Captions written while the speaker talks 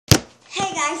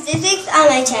guys, this week on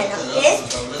my channel is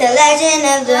The Legend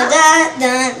of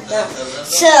the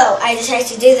So, I decided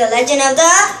to do The Legend of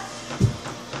the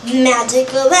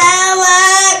Magical Power.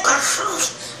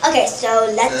 Okay, so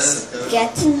let's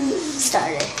get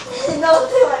started.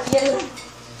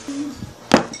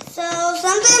 So,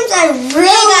 sometimes I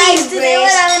really wish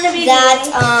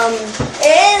that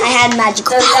I had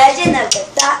magical powers. Legend of the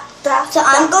So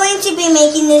I'm going to be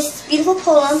making this beautiful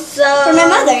poem for my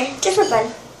mother, different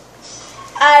one.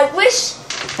 I wish.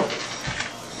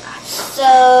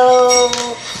 So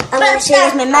I'm going to show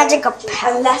you my magical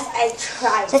power. Unless I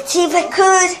try. Let's see if I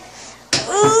could.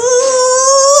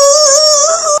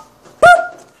 Boop.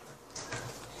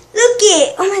 Look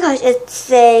it! Oh my gosh! It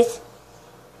says,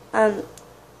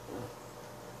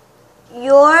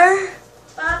 your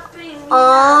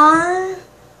on.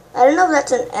 I don't know if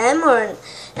that's an M or an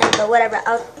N, but whatever.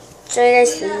 I'll show you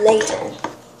guys later.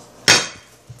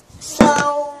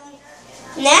 So,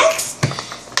 next,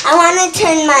 I want to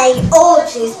turn my old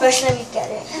toothbrush. Let me get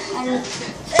it.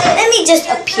 Let me just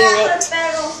appear it.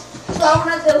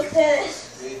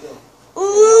 Ooh,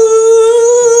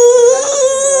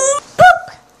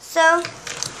 boop. So,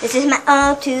 this is my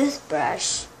old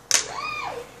toothbrush.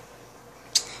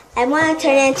 I want to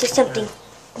turn it into something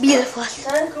beautiful.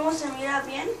 ¿Sabes cómo se mira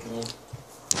bien?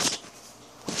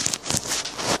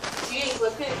 Sí, fue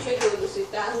que cheque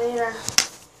velocidad. Mira.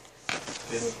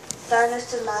 Está en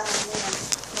este lado, mira.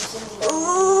 No se mira.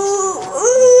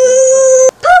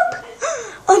 Poop!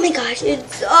 Oh my gosh,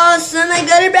 it's awesome. I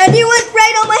got a brand new one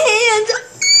right on my hands.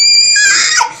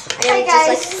 I am just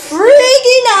like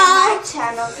freaking My out.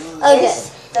 channel Okay.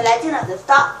 is The Legend of the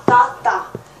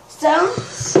So,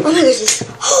 Oh my gosh, this.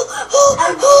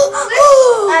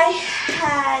 I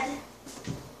had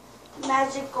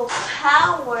magical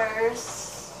powers.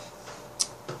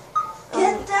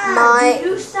 Get that! My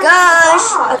You said gosh.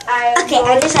 God. Okay,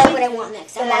 I decided what I want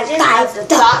next. The I want Legend of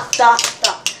the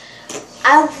I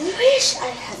wish I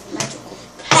had magical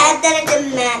powers.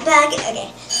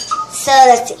 Okay, so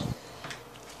let's see.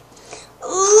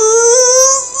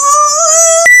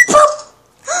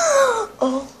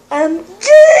 OMG!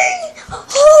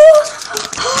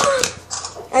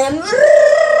 I am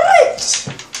rich!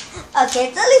 Okay,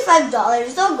 it's only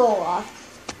 $5. Don't go off.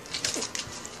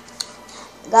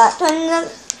 Got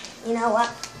 $20. You know what?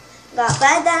 Got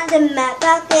 $5 in my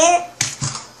pocket.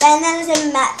 $5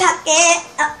 in my pocket.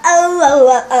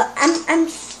 I'm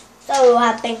so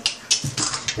happy.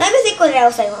 Let me think what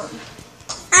else I want.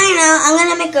 I know, I'm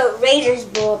gonna make a Raiders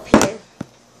bowl up here.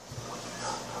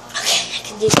 Okay, I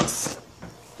can do this.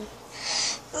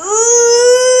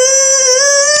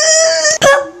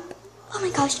 Oh my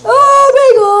gosh.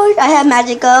 I have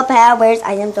magical powers.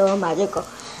 I am so magical.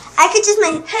 I could just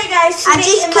make. Hey guys, I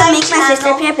just could make my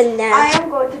sister appear up and I down. am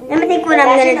going to Let me think what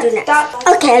I'm gonna do next.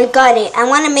 Okay, I got it. I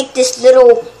want to make this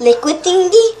little liquid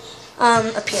thingy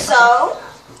appear. So,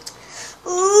 I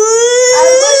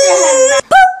wish I had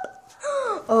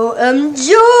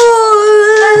OMG!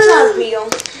 that's not real.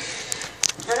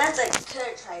 No, that's like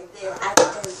church right there. I can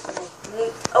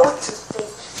like old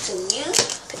toothpaste to you.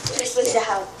 Toothpaste that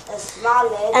have a small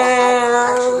lid.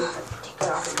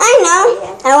 I know.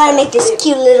 I want to make this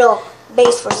cute little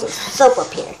base for some soap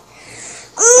up here.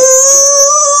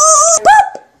 Boop!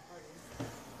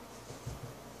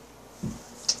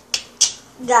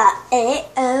 Got it.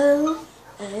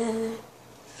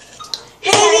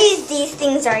 Maybe these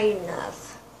things are enough.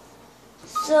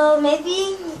 So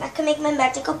maybe I can make my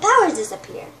magical powers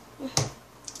disappear.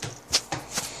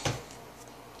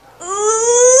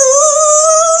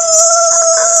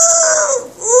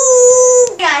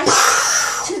 Guys,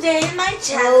 today in my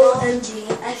channel, OMG,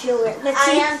 I feel weird. Let's I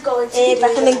see am going to if I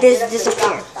do can make this the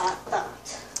disappear.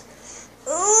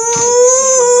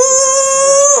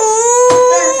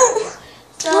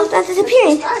 No, it's not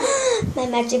disappearing. My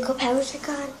magical powers are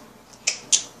gone.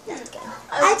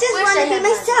 I just want to be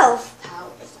myself.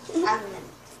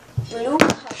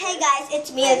 Hey guys,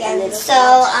 it's me again.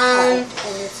 So,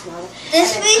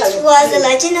 this week was The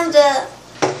Legend of the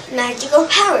Magical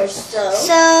Powers.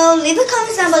 So, leave a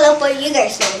comment down below what you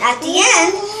guys think. At the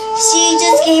end, she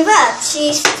just gave up.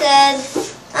 She said,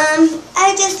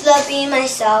 I just love being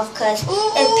myself because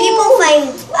if people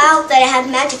find out that I have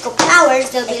magical powers,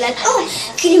 they'll be like, oh,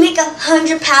 can you make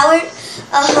 100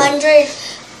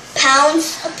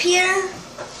 pounds appear?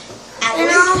 You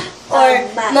know? Or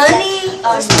money,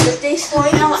 or birthdays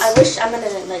point now. I wish I'm gonna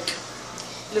like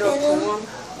little poem,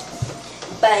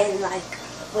 but in like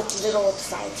with little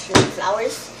sides for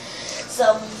flowers.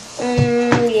 So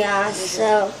yeah.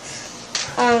 So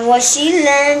what she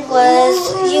learned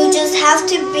was you just have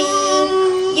to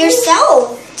be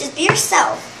yourself. Just be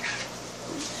yourself.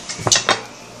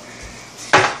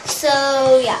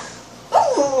 So yeah.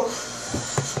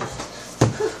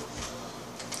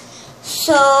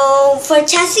 So for a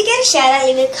chance to get a shout out,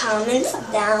 leave a comment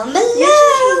down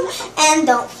below, and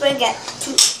don't forget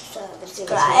to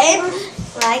subscribe,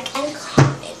 like, and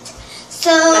comment.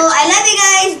 So I love you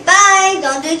guys. Bye.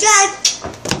 Don't do drugs.